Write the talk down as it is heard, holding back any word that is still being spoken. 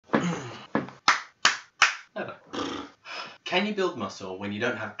Can you build muscle when you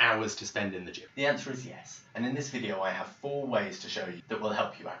don't have hours to spend in the gym? The answer is yes, and in this video I have 4 ways to show you that will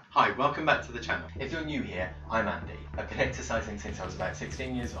help you out. Hi, welcome back to the channel. If you're new here, I'm Andy. I've been exercising since I was about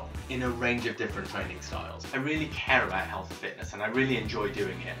 16 years old. In a range of different training styles. I really care about health and fitness and I really enjoy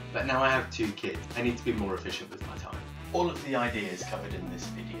doing it. But now I have 2 kids. I need to be more efficient with my time. All of the ideas covered in this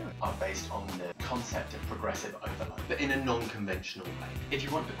video are based on the concept of progressive overload, but in a non-conventional way. If you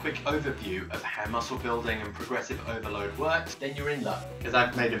want a quick overview of how muscle building and progressive overload works, then you're in luck, because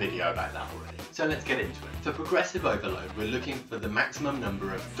I've made a video about that already. So let's get into it. For progressive overload, we're looking for the maximum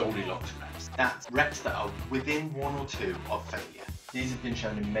number of Goldilocks reps. That's reps that are within 1 or 2 of failure. These have been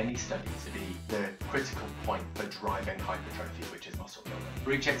shown in many studies to be the critical point for driving hypertrophy, which is muscle building.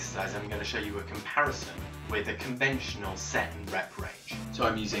 For each exercise, I'm going to show you a comparison with a conventional set and rep range. So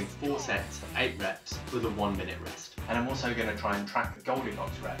I'm using 4 sets, 8 reps with a 1-minute rest. And I'm also going to try and track the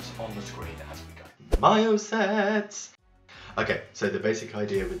Goldilocks reps on the screen as we go. Myosets! Okay, so the basic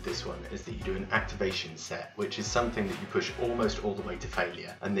idea with this one is that you do an activation set, which is something that you push almost all the way to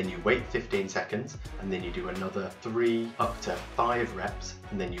failure, and then you wait 15 seconds, and then you do another 3 up to 5 reps,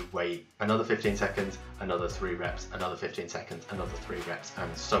 and then you wait another 15 seconds, another 3 reps, another 15 seconds, another 3 reps,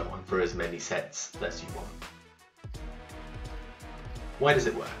 and so on for as many sets as you want. Why does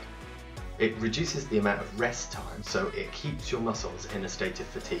it work? It reduces the amount of rest time, so it keeps your muscles in a state of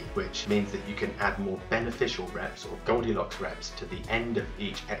fatigue, which means that you can add more beneficial reps or Goldilocks reps to the end of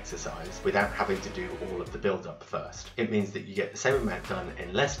each exercise without having to do all of the build-up first. It means that you get the same amount done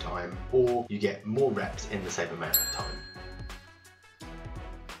in less time, or you get more reps in the same amount of time.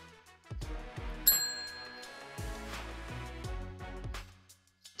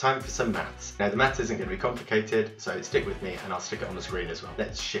 Time for some maths. Now the maths isn't going to be complicated, so stick with me and I'll stick it on the screen as well.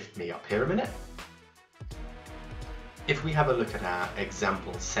 Let's shift me up here a minute. If we have a look at our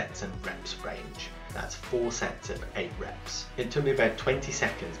example sets and reps range, that's 4 sets of 8 reps. It took me about 20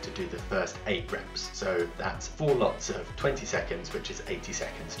 seconds to do the first 8 reps, so that's 4 lots of 20 seconds, which is 80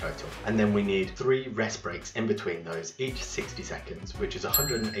 seconds total. And then we need 3 rest breaks in between those, each 60 seconds, which is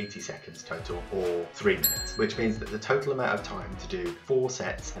 180 seconds total, or 3 minutes, which means that the total amount of time to do 4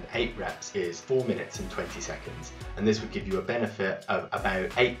 sets and 8 reps is 4 minutes and 20 seconds, and this would give you a benefit of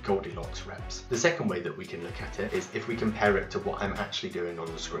about 8 Goldilocks reps. The second way that we can look at it is if we compare it to what I'm actually doing on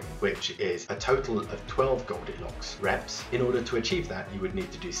the screen, which is a total of 12 Goldilocks reps. In order to achieve that, you would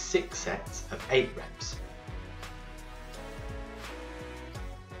need to do 6 sets of 8 reps.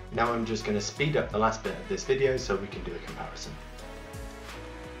 Now I'm just going to speed up the last bit of this video so we can do a comparison.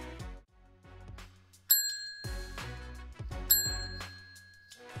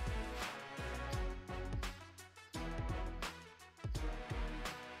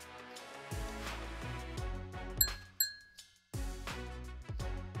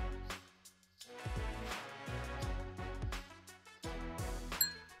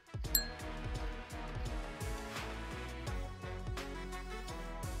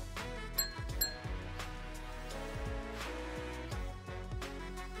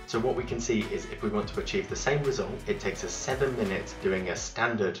 So what we can see is if we want to achieve the same result, it takes us 7 minutes doing a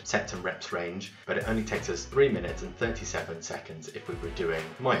standard sets and reps range, but it only takes us 3 minutes and 37 seconds if we were doing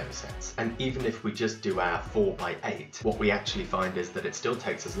myosets. And even if we just do our 4x8, what we actually find is that it still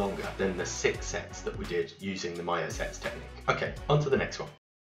takes us longer than the 6 sets that we did using the myosets technique. Okay, on to the next one.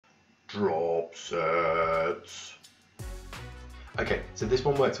 Drop sets. Okay, so this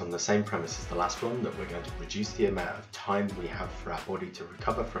one works on the same premise as the last one, that we're going to reduce the amount of time we have for our body to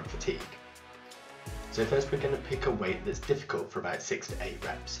recover from fatigue. So first we're going to pick a weight that's difficult for about 6 to 8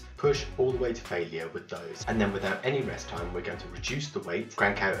 reps, push all the way to failure with those, and then without any rest time we're going to reduce the weight,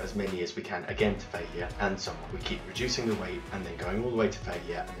 crank out as many as we can again to failure, and so on. We keep reducing the weight and then going all the way to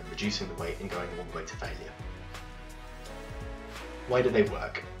failure, and then reducing the weight and going all the way to failure. Why do they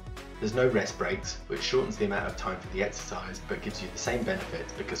work? There's no rest breaks, which shortens the amount of time for the exercise but gives you the same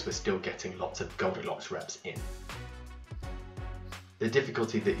benefits because we're still getting lots of Goldilocks reps in. The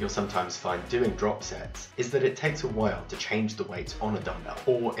difficulty that you'll sometimes find doing drop sets is that it takes a while to change the weights on a dumbbell,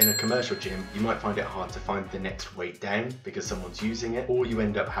 or in a commercial gym you might find it hard to find the next weight down because someone's using it, or you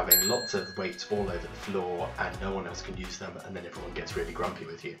end up having lots of weights all over the floor and no one else can use them, and then everyone gets really grumpy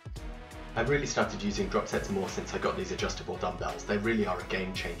with you. I've really started using drop sets more since I got these adjustable dumbbells. They really are a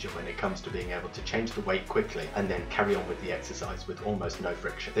game changer when it comes to being able to change the weight quickly and then carry on with the exercise with almost no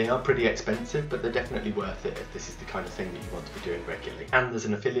friction. They are pretty expensive, but they're definitely worth it if this is the kind of thing that you want to be doing regularly. And there's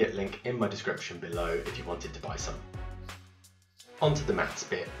an affiliate link in my description below if you wanted to buy some. On to the maths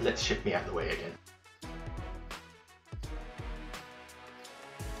bit. Let's shift me out of the way again.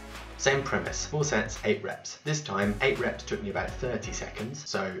 Same premise, 4 sets, 8 reps. This time, 8 reps took me about 30 seconds.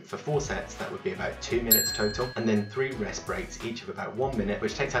 So for 4 sets, that would be about 2 minutes total. And then 3 rest breaks, each of about 1 minute,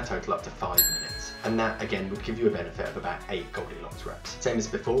 which takes our total up to 5 minutes. And that again would give you a benefit of about 8 Goldilocks reps. Same as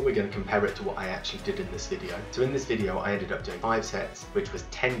before, we're going to compare it to what I actually did in this video. So in this video, I ended up doing 5 sets, which was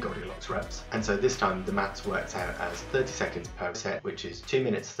 10 Goldilocks reps. And so this time the maths works out as 30 seconds per set, which is 2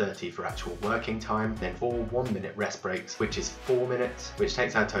 minutes 30 for actual working time, then 4 1-minute rest breaks, which is 4 minutes, which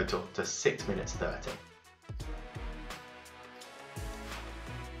takes our total to 6 minutes 30.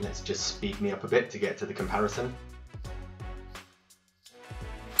 Let's just speed me up a bit to get to the comparison.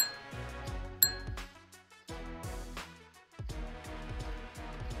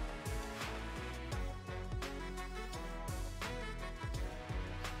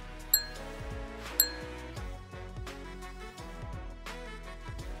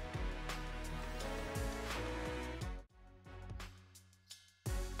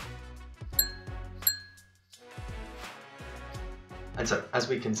 And so, as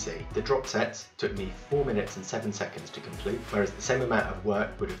we can see, the drop sets took me 4 minutes and 7 seconds to complete, whereas the same amount of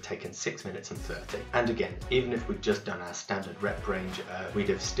work would have taken 6 minutes and 30. And again, even if we'd just done our standard rep range, we'd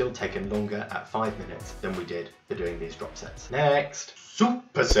have still taken longer at 5 minutes than we did for doing these drop sets. Next,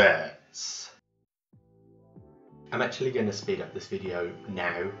 supersets. I'm actually going to speed up this video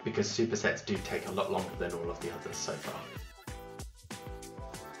now because supersets do take a lot longer than all of the others so far.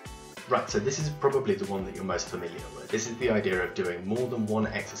 Right, so this is probably the one that you're most familiar with. This is the idea of doing more than one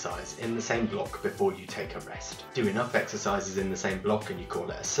exercise in the same block before you take a rest. Do enough exercises in the same block and you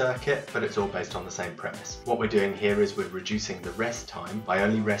call it a circuit, but it's all based on the same premise. What we're doing here is we're reducing the rest time by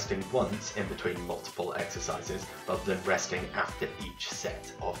only resting once in between multiple exercises, rather than resting after each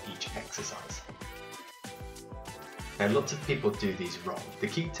set of each exercise. Now, lots of people do these wrong. The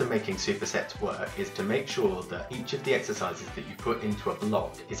key to making supersets work is to make sure that each of the exercises that you put into a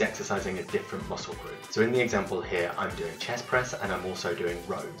block is exercising a different muscle group. So in the example here, I'm doing chest press and I'm also doing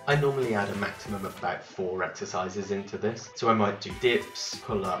rows. I normally add a maximum of about 4 exercises into this. So I might do dips,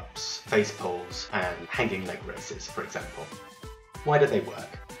 pull-ups, face pulls, and hanging leg raises, for example. Why do they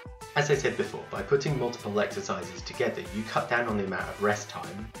work? As I said before, by putting multiple exercises together, you cut down on the amount of rest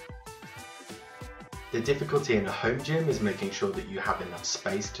time. The difficulty in a home gym is making sure that you have enough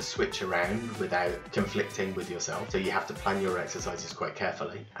space to switch around without conflicting with yourself, so you have to plan your exercises quite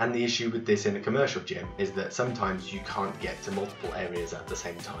carefully. And the issue with this in a commercial gym is that sometimes you can't get to multiple areas at the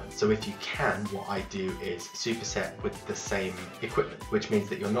same time. So if you can, what I do is superset with the same equipment, which means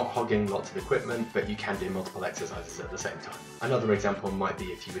that you're not hogging lots of equipment, but you can do multiple exercises at the same time. Another example might be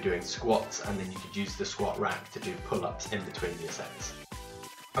if you were doing squats and then you could use the squat rack to do pull-ups in between your sets.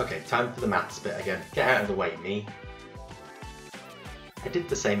 Okay, time for the maths bit again. Get out of the way, me. I did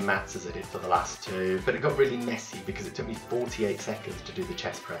the same maths as I did for the last two, but it got really messy because it took me 48 seconds to do the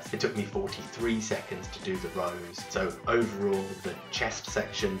chest press. It took me 43 seconds to do the rows. So overall, the chest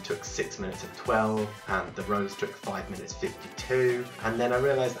section took 6 minutes and 12, and the rows took 5 minutes 52. And then I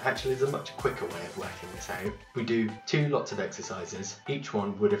realized that actually there's a much quicker way of working this out. We do 2 lots of exercises. Each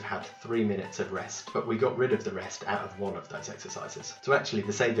one would have had 3 minutes of rest, but we got rid of the rest out of one of those exercises. So actually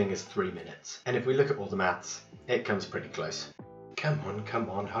the saving is 3 minutes. And if we look at all the maths, it comes pretty close. Come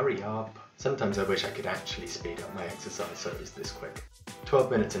on, hurry up. Sometimes I wish I could actually speed up my exercise so it was this quick. 12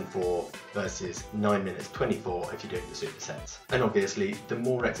 minutes and 4 versus 9 minutes 24 if you're doing the supersets. And obviously, the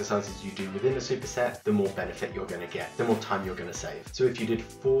more exercises you do within a superset, the more benefit you're going to get, the more time you're going to save. So if you did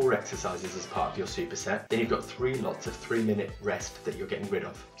 4 exercises as part of your superset, then you've got 3 lots of 3-minute rest that you're getting rid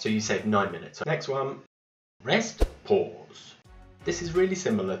of. So you save 9 minutes. Next one, rest, pause. This is really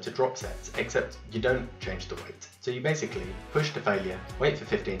similar to drop sets, except you don't change the weight. So you basically push to failure, wait for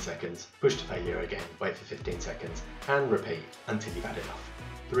 15 seconds, push to failure again, wait for 15 seconds, and repeat until you've had enough.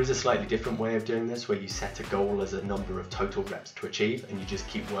 There is a slightly different way of doing this where you set a goal as a number of total reps to achieve and you just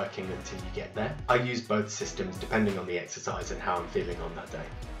keep working until you get there. I use both systems depending on the exercise and how I'm feeling on that day.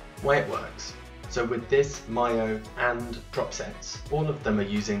 Why it works. So with this, myo and drop sets, all of them are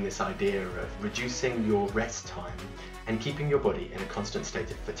using this idea of reducing your rest time and keeping your body in a constant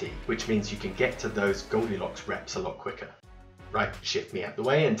state of fatigue, which means you can get to those Goldilocks reps a lot quicker. Right, shift me out the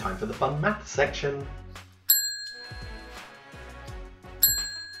way and time for the fun math section.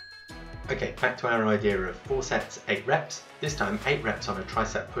 Okay, back to our idea of 4 sets, 8 reps. This time 8 reps on a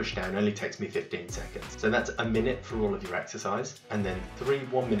tricep pushdown only takes me 15 seconds. So that's a minute for all of your exercise, and then 3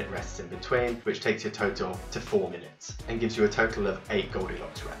 1-minute rests in between, which takes your total to 4 minutes and gives you a total of 8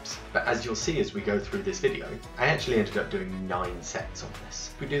 Goldilocks reps. But as you'll see as we go through this video, I actually ended up doing 9 sets on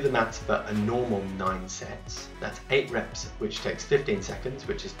this. If we do the maths for a normal 9 sets, that's 8 reps, which takes 15 seconds,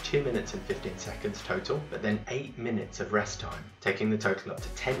 which is 2 minutes and 15 seconds total, but then 8 minutes of rest time, taking the total up to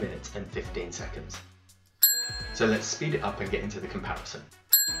 10 minutes and 15 seconds. So let's speed it up and get into the comparison.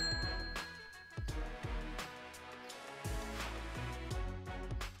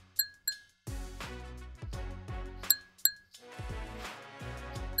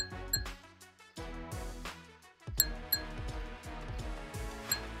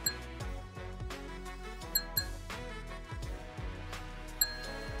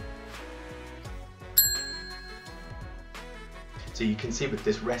 So you can see with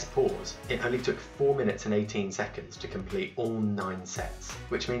this rest pause, it only took 4 minutes and 18 seconds to complete all 9 sets,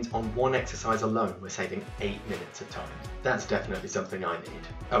 which means on one exercise alone we're saving 8 minutes of time. That's definitely something I need.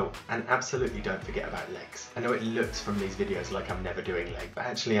 Oh, and absolutely don't forget about legs. I know it looks from these videos like I'm never doing legs, but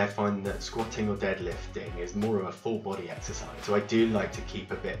actually I find that squatting or deadlifting is more of a full body exercise, so I do like to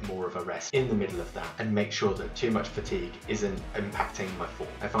keep a bit more of a rest in the middle of that and make sure that too much fatigue isn't impacting my form.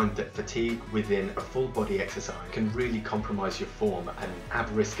 I find that fatigue within a full body exercise can really compromise your form and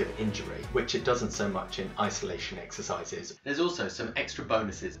have risk of injury, which it doesn't so much in isolation exercises. There's also some extra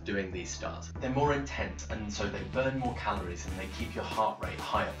bonuses doing these starts. They're more intense, and so they burn more calories and they keep your heart rate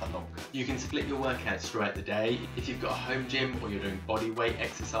higher for longer. You can split your workouts throughout the day if you've got a home gym or you're doing body weight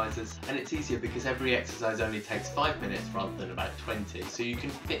exercises, and it's easier because every exercise only takes 5 minutes rather than about 20, so you can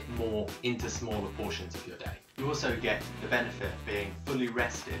fit more into smaller portions of your day. You also get the benefit of being fully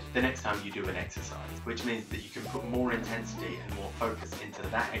rested the next time you do an exercise, which means that you can put more intensity and more focus into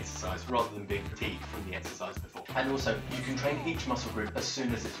that exercise rather than being fatigued from the exercise before. And also, you can train each muscle group as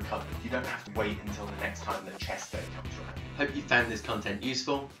soon as it's recovered. You don't have to wait until the next time the chest day comes around. Hope you found this content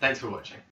useful. Thanks for watching.